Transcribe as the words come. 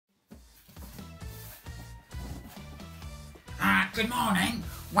Good morning.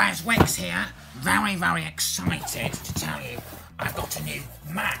 Where's Wicks here? Very, very excited to tell you I've got a new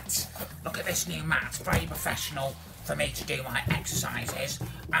mat. Look at this new mat. Very professional for me to do my exercises.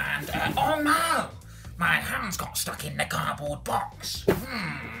 And, oh no! My hands got stuck in the cardboard box.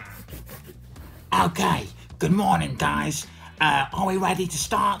 Okay, good morning, guys. Are we ready to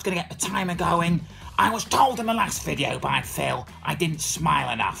start? Gonna get the timer going. I was told in the last video by Phil I didn't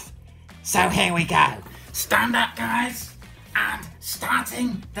smile enough. So here we go. Stand up, guys. And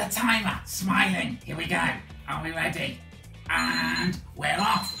starting the timer. Smiling. Here we go. Are we ready? And we're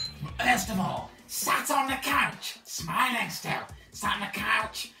off. First of all, sat on the couch. Smiling still. Sat on the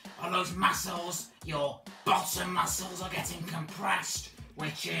couch. All those muscles, your bottom muscles are getting compressed,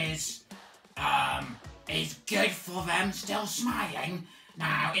 which is good for them. Still smiling.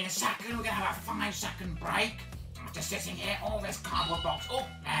 Now, in a second, we're going to have a 5-second break. After sitting here, all this cardboard box. Oh,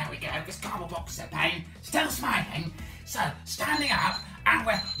 there we go. This cardboard box is a pain. Still smiling. So, standing up, and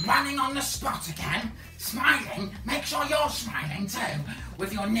we're running on the spot again. Smiling. Make sure you're smiling too,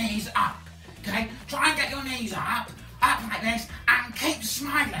 with your knees up. Okay? Try and get your knees up like this, and keep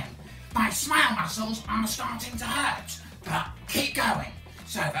smiling. My smile muscles are starting to hurt, but keep going.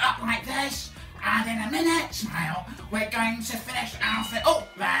 So, up like this, and in a minute, smile. We're going to finish our thing. Oh,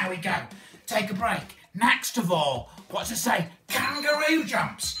 there we go. Take a break. Next of all, what to say? Kangaroo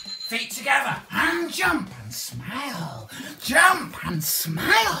jumps. Feet together and jump and smile. Jump and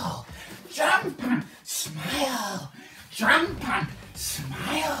smile. Jump and smile. Jump and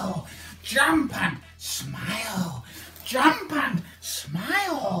smile. Jump and smile. Jump and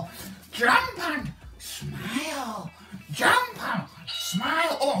smile. Jump and smile. Jump and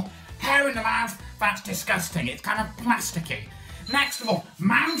smile. Oh, hair in the mouth. That's disgusting. It's kind of plasticky. Next of all,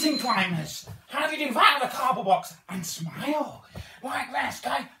 mountain climbers. How do you do that with a cardboard box? And smile. Like this,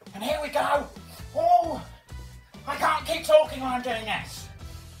 okay? And here we go. Oh, I can't keep talking while I'm doing this.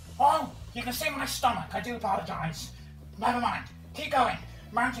 Oh, you can see my stomach. I do apologise. Never mind. Keep going.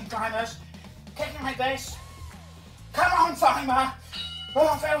 Mountain climbers. Kicking like this. Come on, timer.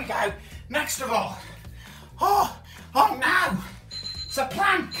 Oh, there we go. Next of all. Oh no. It's a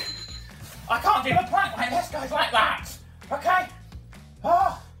plank. I can't do a plank like this, guys, like that. Okay?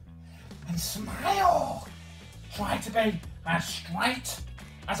 Oh, and smile. Try to be as straight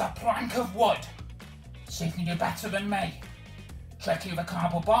as a plank of wood. See if you can do better than me. Tricky with a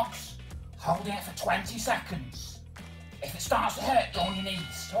cardboard box, holding it for 20 seconds. If it starts to hurt, go on your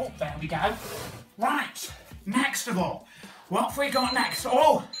knees. Oh, there we go. Right, next of all, what have we got next?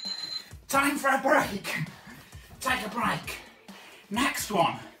 Oh, time for a break. Take a break. Next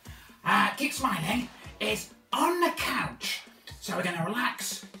one, keep smiling, is on the couch. So we're going to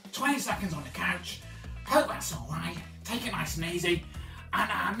relax, 20 seconds on the couch. Hope that's all right. Take it nice and easy.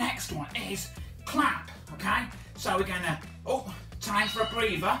 And our next one is clap, okay? So we're going to, time for a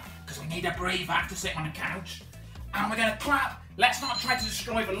breather, because we need a breather to sit on the couch. And we're going to clap. Let's not try to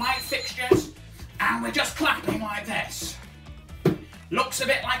destroy the light fixtures. And we're just clapping like this. Looks a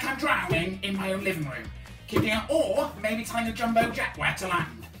bit like I'm drowning in my own living room. Keep doing it, or maybe telling a jumbo jet where to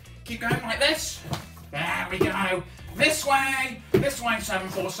land. Keep going like this. There we go. This way,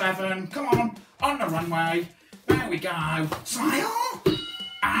 747. Come on the runway. There we go. Smile.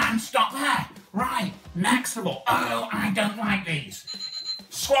 And stop there. Right, next of all. Oh, I don't like these.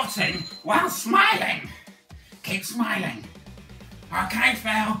 Squatting while smiling. Keep smiling. Okay,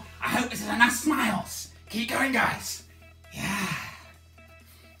 Phil. I hope this is enough smiles. Keep going, guys. Yeah.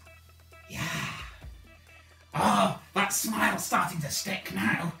 Oh, that smile's starting to stick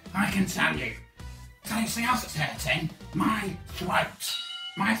now. I can tell you. Tell you something else that's hurting? My throat.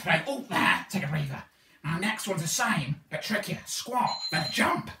 My throat. Oh, there. Take a breather. Our next one's the same, but trickier. Squat, then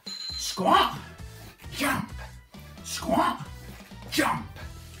jump. Squat, jump. Squat, jump.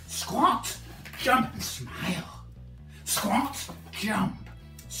 Squat, jump, and smile. Squat, jump.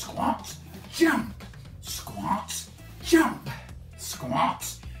 Squat, jump. Squat, jump.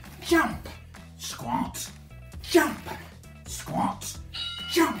 Squat, jump. Squat, jump. Squat,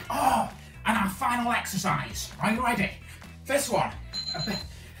 jump. Oh! And our final exercise. Are you ready? This one.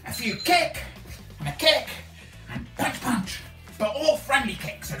 A few kick, and a kick, and punch. But all friendly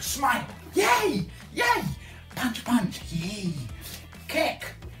kicks, so smile. Yay! Yay! Punch. Yay!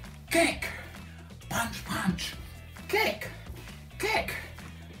 Kick. Punch. Kick.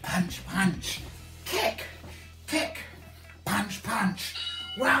 Punch. Kick. Punch.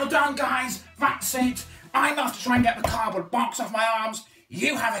 Well done, guys. That's it. I'm off to try and get the cardboard box off my arms.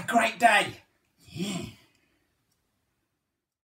 You have a great day.